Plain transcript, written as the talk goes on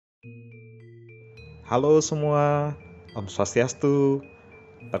Halo semua, Om Swastiastu.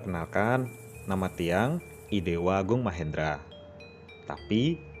 Perkenalkan, nama Tiang Idewa Agung Mahendra.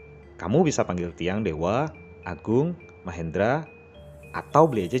 Tapi, kamu bisa panggil Tiang Dewa, Agung, Mahendra, atau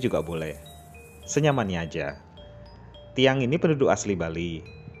beli aja juga boleh. Senyamannya aja. Tiang ini penduduk asli Bali.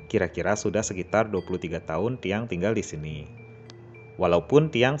 Kira-kira sudah sekitar 23 tahun Tiang tinggal di sini. Walaupun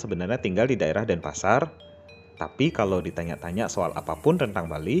Tiang sebenarnya tinggal di daerah Denpasar, tapi kalau ditanya-tanya soal apapun tentang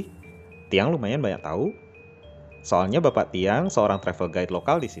Bali, Tiang lumayan banyak tahu. Soalnya Bapak Tiang seorang travel guide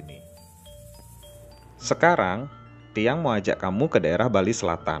lokal di sini. Sekarang, Tiang mau ajak kamu ke daerah Bali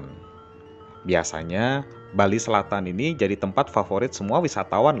Selatan. Biasanya, Bali Selatan ini jadi tempat favorit semua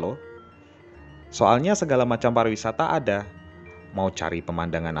wisatawan loh. Soalnya segala macam pariwisata ada. Mau cari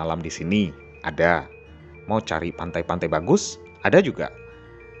pemandangan alam di sini, ada. Mau cari pantai-pantai bagus, ada juga.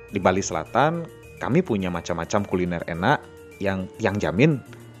 Di Bali Selatan, kami punya macam-macam kuliner enak yang jamin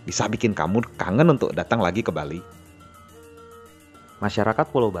bisa bikin kamu kangen untuk datang lagi ke Bali. Masyarakat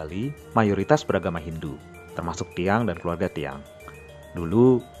Pulau Bali mayoritas beragama Hindu, termasuk Tiang dan keluarga Tiang.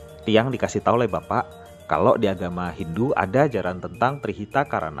 Dulu, Tiang dikasih tahu oleh Bapak kalau di agama Hindu ada ajaran tentang Hita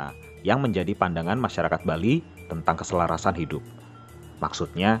Karana yang menjadi pandangan masyarakat Bali tentang keselarasan hidup.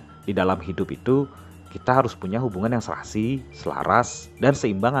 Maksudnya, di dalam hidup itu, kita harus punya hubungan yang serasi, selaras, dan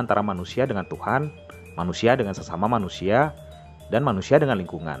seimbang antara manusia dengan Tuhan, manusia dengan sesama manusia, dan manusia dengan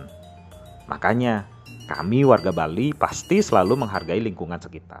lingkungan. Makanya, kami warga Bali pasti selalu menghargai lingkungan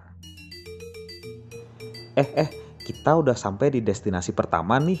sekitar. Kita udah sampai di destinasi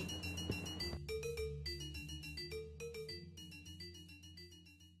pertama nih.